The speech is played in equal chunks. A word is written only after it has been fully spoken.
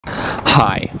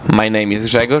Hi, my name is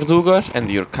Grzegorz Długosz and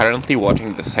you're currently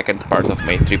watching the second part of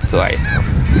my trip to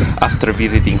Iceland. After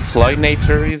visiting Floyd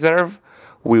Nature Reserve,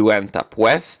 we went up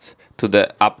west to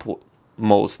the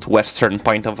upmost western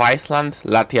point of Iceland,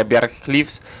 Latrábjarg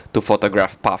Cliffs, to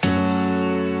photograph puffins.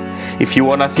 If you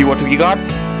wanna see what we got,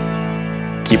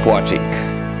 keep watching.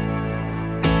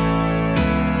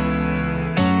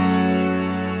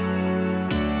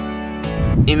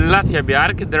 In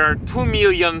Latrábjarg there are 2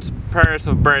 million pairs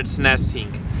of birds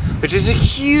nesting, which is a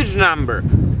huge number.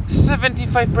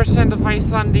 75% of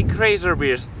Icelandic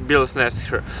razorbills nest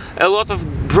here. A lot of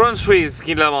Brunswick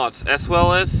guillemots as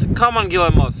well as common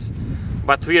guillemots.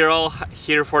 But we are all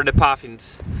here for the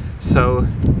puffins. So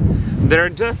they're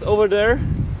just over there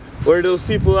where those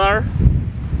people are.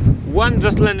 One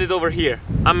just landed over here.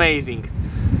 Amazing.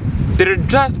 They're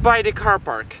just by the car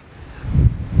park.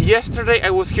 Yesterday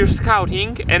I was here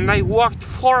scouting and I walked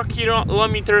 4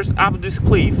 kilometers up this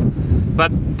cliff, but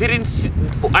didn't see,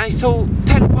 I saw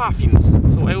 10 puffins,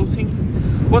 so I was thinking,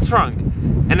 what's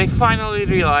wrong? And I finally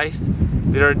realized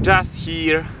they're just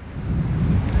here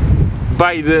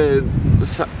by the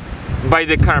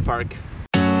car park.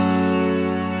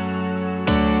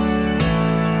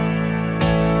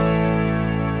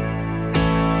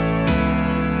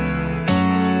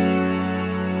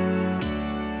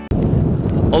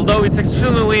 Although it's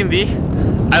extremely windy,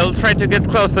 I will try to get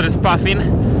close to this puffin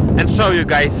and show you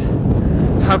guys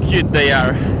how cute they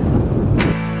are.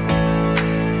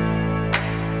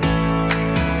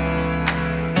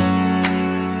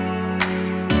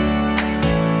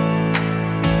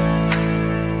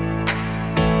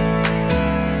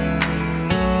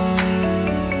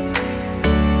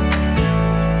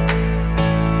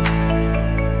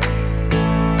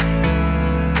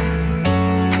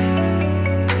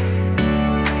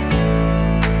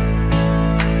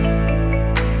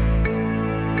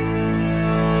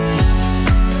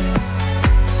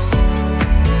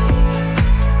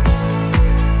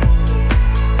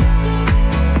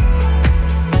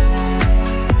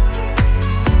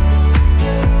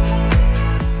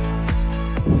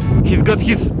 He's got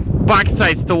his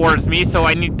backside towards me, so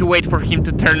I need to wait for him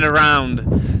to turn around.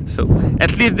 So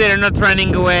at least they're not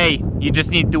running away. You just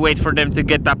need to wait for them to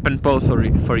get up and pose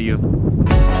for you.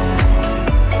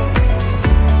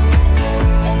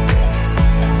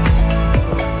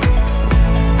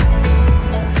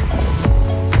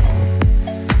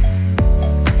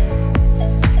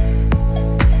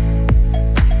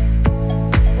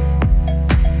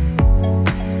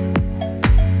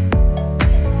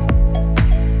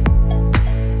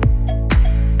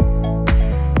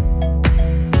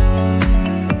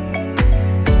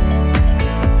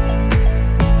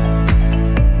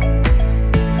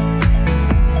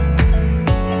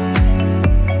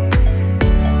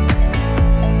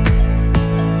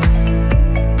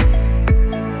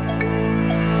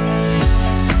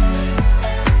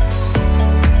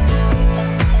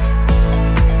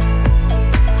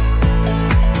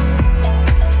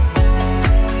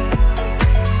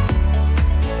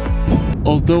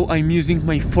 Although I'm using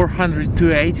my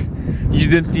 400-8, you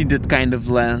don't need that kind of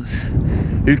lens.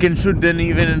 You can shoot them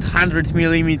even at 100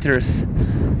 millimeters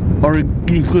or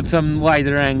include some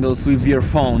wider angles with your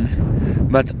phone.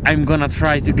 But I'm gonna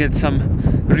try to get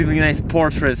some really nice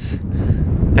portraits.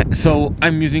 So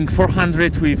I'm using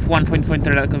 400 with 1.5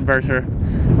 teleconverter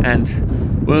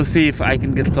and we'll see if I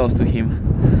can get close to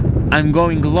him. I'm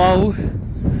going low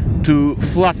to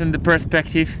flatten the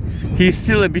perspective. He's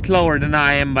still a bit lower than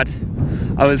I am, but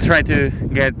I will try to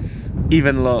get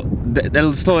even low,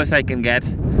 the slowest I can get.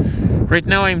 Right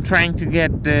now I'm trying to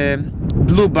get the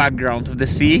blue background of the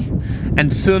sea,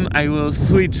 and soon I will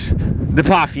switch the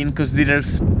puffin, because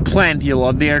there's plenty a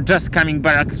lot. They are just coming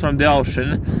back from the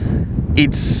ocean.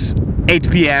 It's 8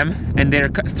 PM and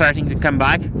they're starting to come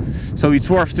back, so it's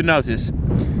worth to notice.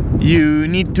 You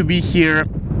need to be here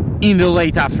in the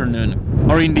late afternoon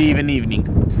or in the evening.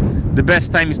 The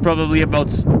best time is probably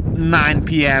about 9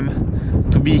 PM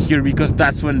to be here, because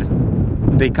that's when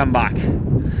they come back.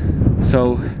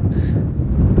 So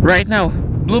right now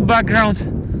blue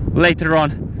background, later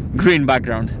on green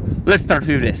background. Let's start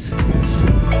with this.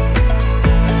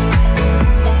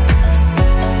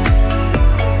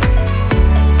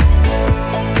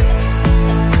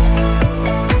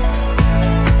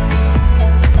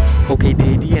 Okay, the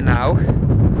idea now,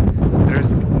 there's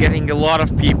getting a lot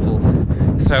of people,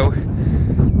 so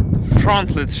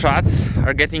frontlit shots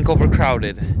are getting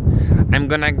overcrowded. I'm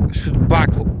gonna go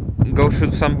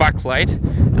shoot some backlight,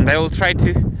 and I will try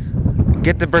to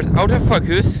get the bird out of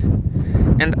focus,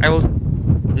 and I will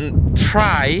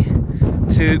try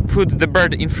to put the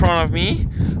bird in front of me,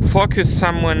 focus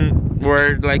someone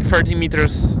where like 30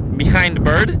 meters behind the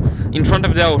bird, in front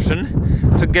of the ocean,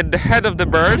 to get the head of the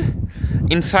bird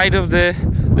inside of the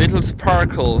little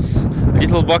sparkles,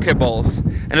 little bokeh balls,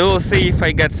 and we'll see if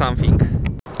I get something.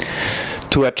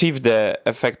 To achieve the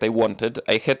effect I wanted,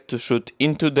 I had to shoot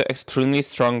into the extremely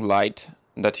strong light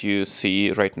that you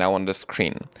see right now on the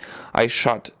screen. I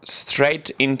shot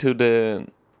straight into the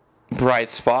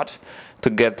bright spot to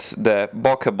get the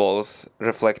bokeh balls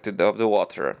reflected off the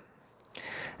water.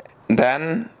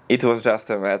 Then it was just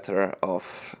a matter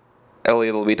of a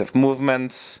little bit of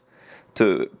movements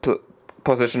to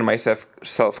position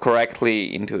myself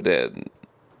correctly into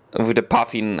with the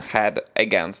puffin head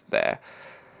against the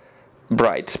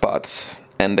bright spots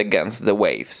and against the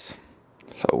waves.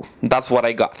 So that's what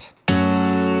I got.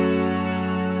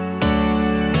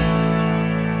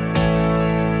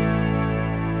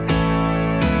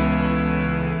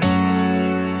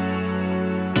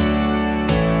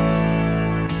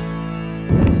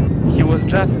 He was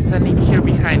just standing here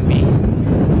behind me.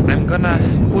 I'm gonna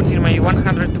put in my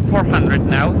 100 to 400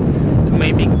 now to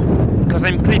maybe, because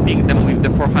I'm clipping them with the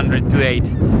 400 to 8.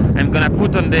 I'm gonna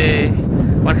put on the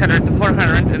 100 to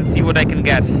 400 and see what I can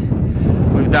get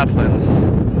with that lens.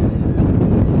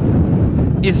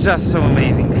 It's just so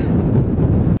amazing.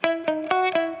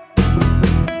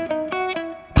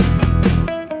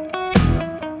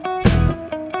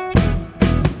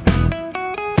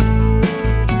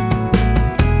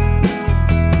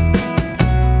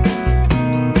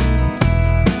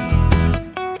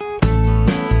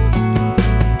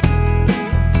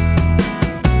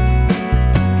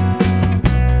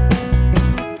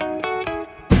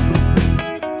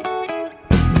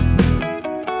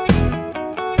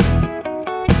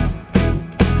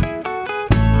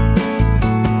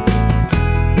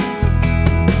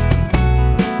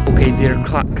 They're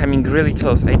coming really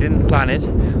close. I didn't plan it,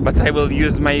 but I will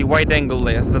use my wide-angle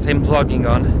lens that I'm vlogging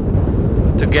on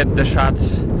to get the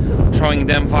shots showing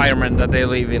the environment that they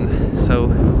live in. So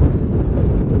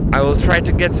I will try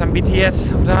to get some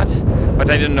BTS of that,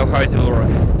 but I don't know how it will work.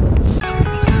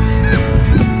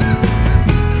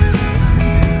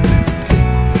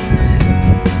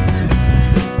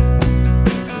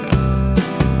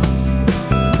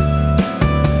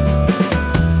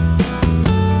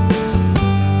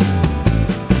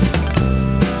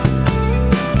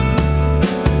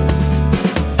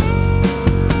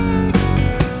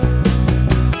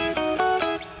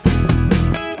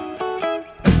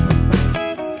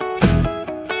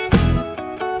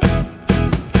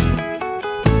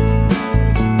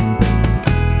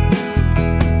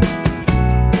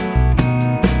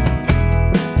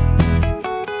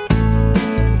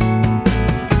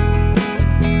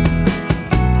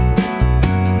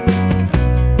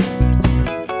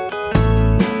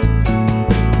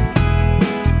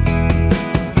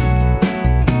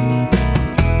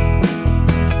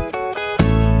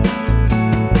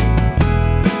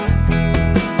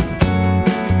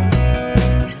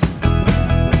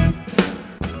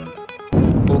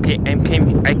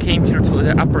 I came here to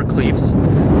the upper cliffs,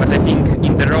 but I think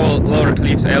in the lower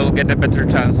cliffs I will get a better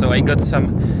chance. So I got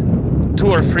some 2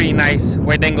 or 3 nice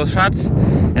wide-angle shots,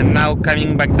 and now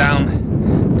coming back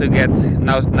down to get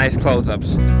nice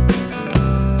close-ups.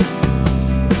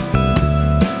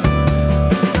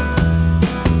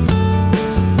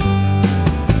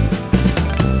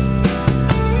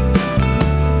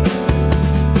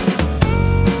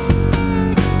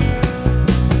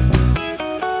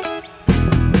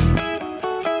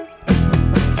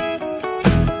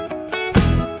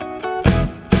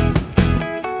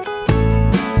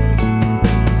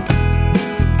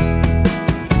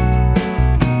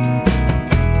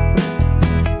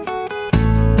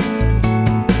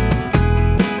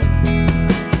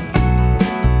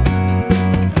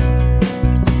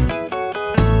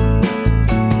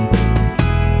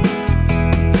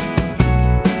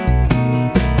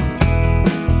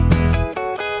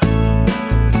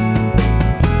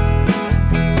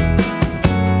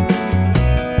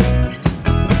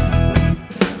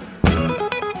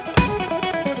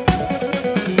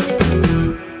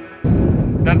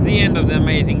 That's the end of the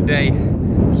amazing day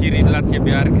here in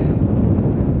Latrábjarg.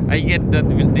 I get that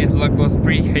this vlog was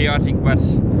pretty chaotic, but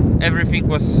everything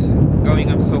was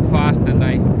going on so fast and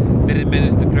I didn't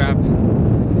manage to grab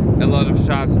a lot of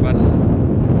shots, but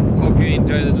hope you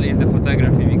enjoyed at least the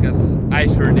photography, because I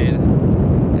sure did.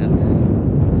 And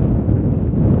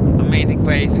amazing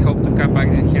place, hope to come back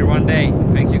here one day.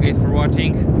 Thank you guys for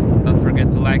watching, don't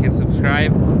forget to like and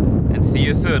subscribe, and see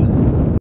you soon.